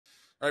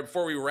All right,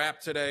 before we wrap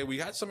today, we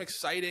got some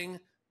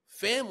exciting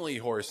family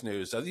horse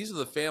news. So these are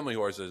the family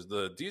horses.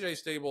 The DJ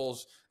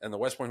Stables and the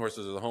West Point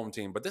horses are the home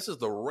team, but this is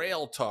the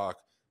Rail Talk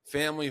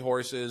family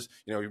horses.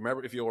 You know,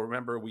 if you'll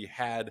remember, we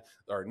had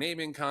our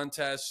naming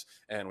contests,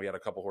 and we had a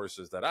couple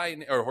horses that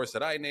a horse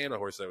that I named, a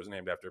horse that was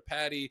named after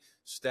Patty.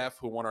 Steph,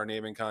 who won our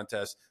naming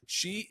contest,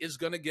 she is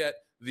going to get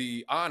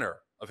the honor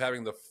of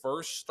having the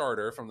first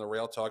starter from the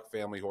Rail Talk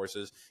family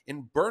horses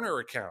in burner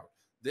account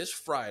this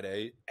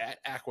Friday at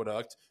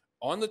Aqueduct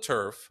on the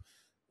turf.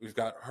 We've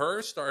got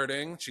her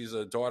starting. She's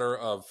a daughter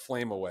of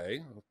Flame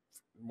Away,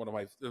 one of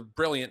my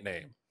brilliant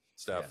name.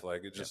 Stuff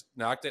like it just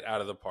knocked it out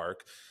of the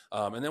park.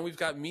 And then we've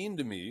got Mean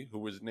to Me, who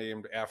was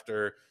named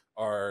after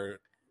our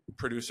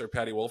producer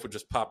Patty Wolf, who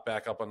just popped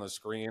back up on the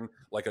screen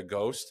like a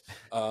ghost.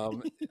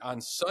 On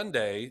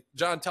Sunday,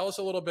 John, tell us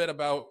a little bit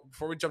about,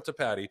 before we jump to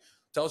Patty,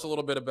 tell us a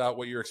little bit about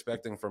what you're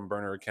expecting from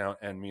Burner Account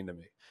and Mean to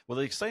Me. Well,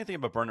 the exciting thing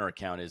about Burner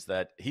Account is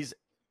that he's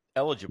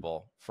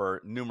eligible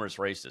for numerous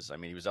races. I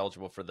mean, he was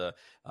eligible for the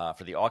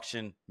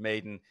auction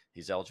maiden.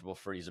 He's eligible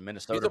for, he's a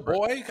Minnesota. He's a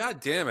boy?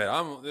 God damn it.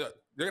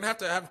 You're going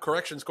to have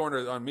corrections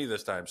corner on me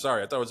this time.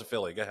 Sorry, I thought it was a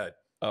filly. Go ahead.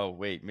 Oh,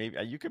 wait, maybe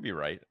you could be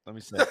right. Let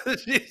me see.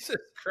 Jesus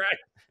Christ.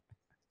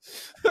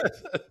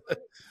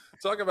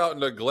 Talk about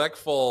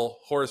neglectful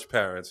horse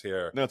parents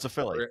here. No, it's a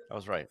filly. I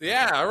was right.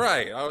 Yeah,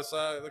 right. I was,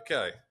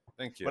 okay.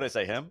 Thank you. What did I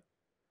say, him?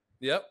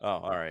 Yep. Oh,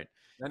 all right.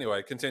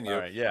 Anyway, continue. All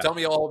right, yeah. Tell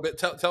me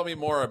tell me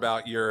more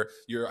about your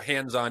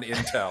hands-on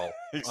intel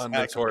on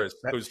this horse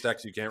whose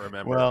sex you can't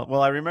remember.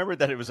 Well, I remembered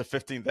that it was a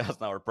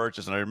 $15,000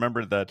 purchase, and I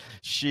remembered that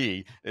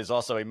she is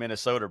also a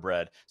Minnesota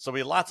bred. So we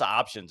had lots of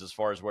options as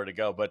far as where to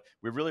go, but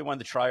we really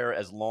wanted to try her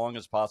as long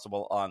as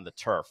possible on the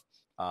turf.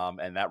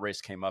 And that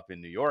race came up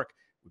in New York.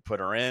 We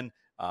put her in.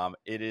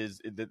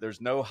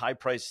 There's no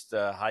high-priced,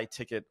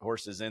 high-ticket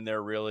horses in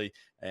there really,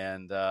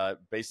 and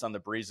based on the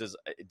breezes,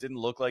 it didn't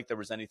look like there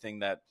was anything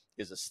that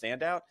is a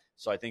standout.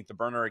 So I think the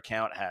Burner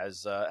Account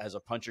has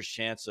a puncher's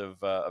chance of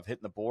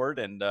hitting the board,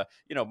 and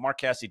Mark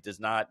Casse does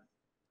not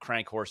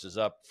crank horses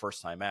up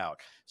first time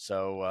out,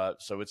 so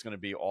it's going to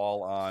be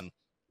all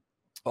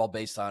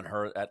based on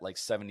her at like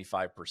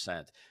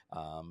 75%.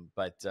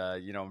 But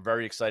I'm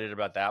very excited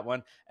about that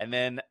one, and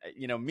then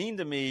Mean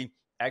to Me.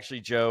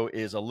 Actually, Joe,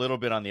 is a little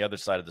bit on the other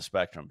side of the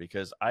spectrum,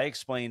 because I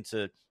explained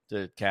to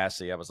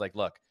Casse, I was like,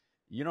 look,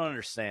 you don't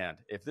understand.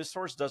 If this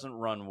horse doesn't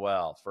run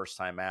well first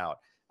time out,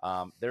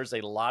 there's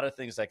a lot of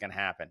things that can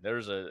happen.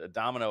 There's a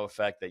domino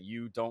effect that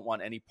you don't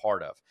want any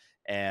part of.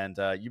 And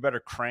you better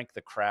crank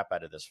the crap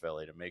out of this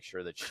filly to make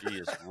sure that she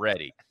is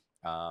ready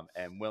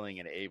and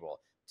willing and able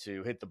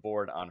to hit the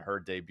board on her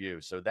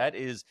debut. So that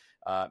is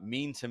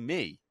Mean to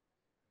Me,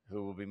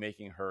 who will be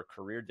making her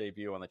career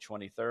debut on the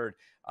 23rd.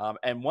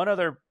 And one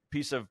other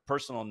piece of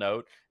personal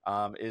note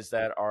is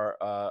that our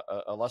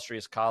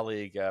illustrious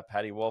colleague,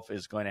 Patty Wolf,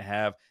 is going to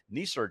have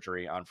knee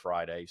surgery on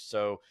Friday.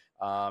 So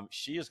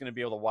she is going to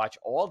be able to watch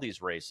all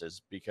these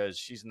races because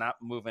she's not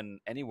moving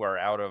anywhere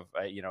out of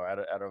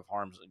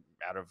harm's,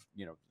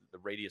 the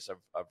radius of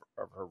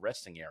her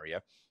resting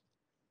area.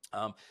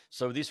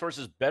 So these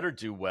horses better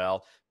do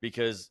well,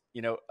 because,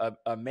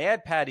 a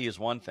mad Patty is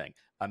one thing.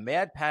 A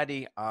mad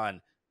Patty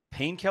on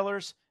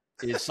painkillers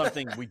is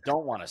something we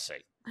don't want to see.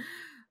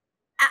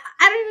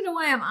 I don't even know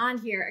why I'm on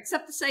here,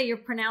 except to say you're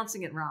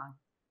pronouncing it wrong.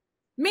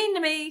 Mean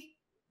to Me.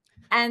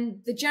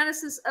 And the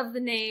genesis of the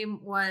name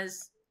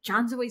was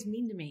John's always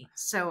mean to me.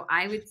 So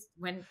I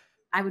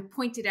would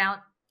point it out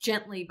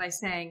gently by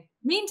saying,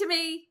 Mean to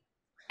Me.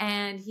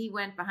 And he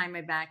went behind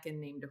my back and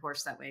named a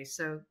horse that way.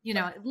 So,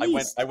 at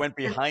least I went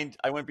behind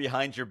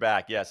your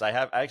back. Yes, I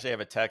actually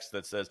have a text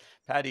that says,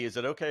 Patty, is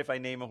it okay if I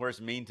name a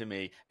horse Mean to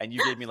Me? And you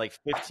gave me like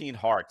 15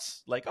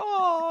 hearts. Like,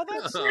 oh,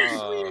 that's so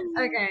sweet.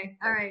 Okay.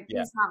 All right.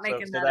 Yeah. He's not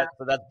making that up.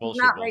 So that's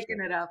bullshit. He's not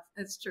making it up.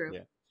 It's true. Yeah.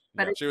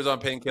 But she was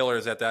on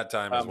painkillers at that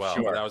time as well.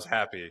 Sure. But I was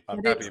happy.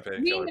 I'm happy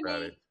painkiller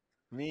Patty.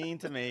 Mean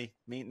to Me.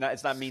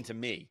 It's not Mean to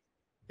Me.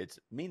 It's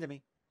Mean to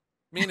Me.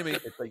 Mean to Me.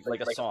 It's like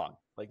a song.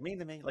 Like Mean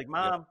to Me. Like,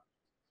 Mom. Yep.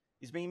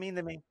 He's being mean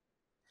to me.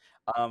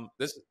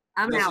 This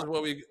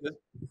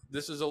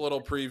is a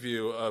little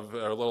preview of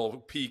a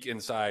little peek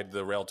inside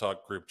the Rail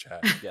Talk group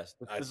chat. Yes,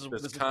 this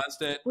is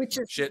constant is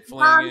shit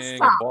flinging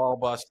and ball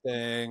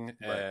busting,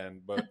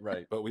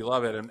 right. but we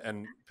love it.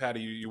 And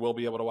Patty, you will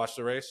be able to watch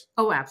the race.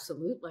 Oh,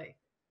 absolutely.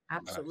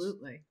 Nice.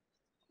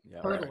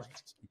 Yeah, totally.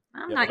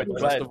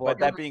 Right. But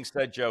that being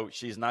said, Joe,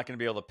 she's not going to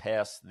be able to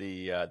pass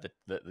the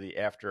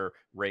after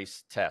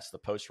race test, the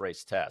post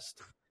race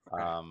test.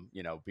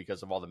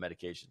 Because of all the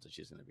medications that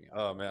she's going to be on.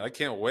 Oh man, I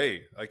can't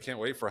wait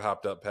for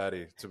Hopped Up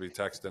Patty to be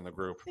texting the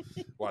group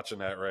watching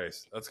that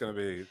race. That's going to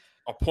be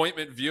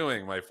appointment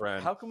viewing, my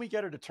friend. How can we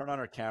get her to turn on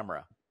her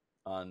camera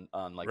on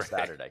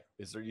Saturday?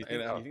 Is there? You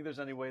think there's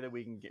any way that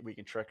we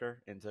can trick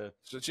her into?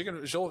 So she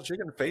can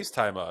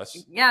FaceTime us.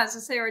 Yeah, as I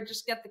say, or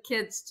just get the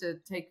kids to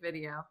take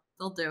video.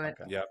 They'll do it.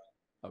 Okay. Yep.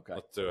 Okay,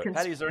 let's do it.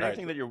 Patty, is there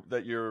anything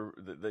that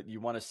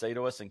you want to say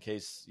to us in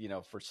case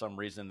for some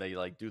reason they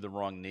like do the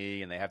wrong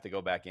knee and they have to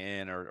go back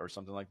in or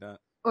something like that?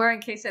 Or in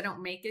case I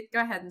don't make it, go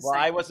ahead and Well, say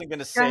I it. wasn't going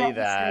to Go ahead say and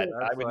that. say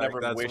it. I would never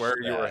That's wish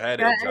where you were that. headed,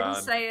 Go ahead Jon.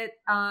 and say it.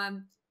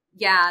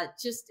 Yeah,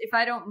 just if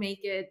I don't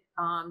make it,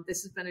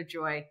 this has been a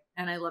joy,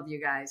 and I love you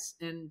guys.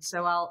 And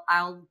so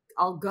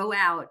I'll go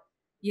out,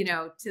 you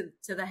know,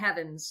 to the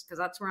heavens, because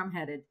that's where I'm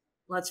headed.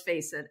 Let's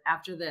face it,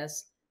 after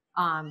this,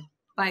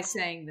 by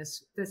saying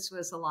this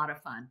was a lot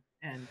of fun,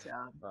 and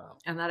Wow.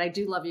 and that I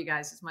do love you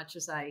guys as much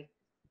as I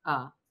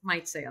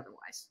might say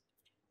otherwise.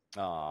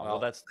 Oh, Well,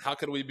 that's how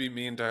could we be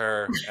mean to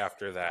her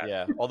after that?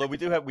 yeah. Although we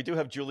do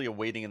have Julia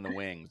waiting in the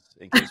wings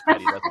in case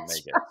Patty doesn't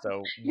make it.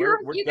 So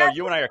You guys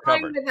you and I are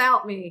fine covered.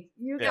 without me.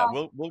 You Yeah,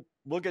 guys,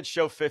 we'll get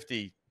show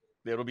 50.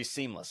 It'll be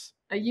seamless.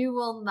 you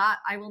will not.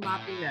 I will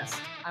not be missed.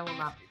 I will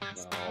not be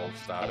missed. No,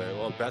 stop it.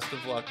 Well, best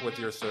of luck with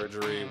your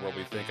surgery. We'll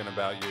be thinking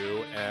about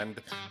you. And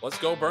let's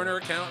go burner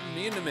account and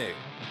mean to me.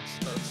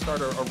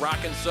 Start a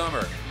rockin'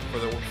 summer for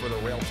the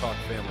Rail Talk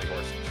family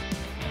horses.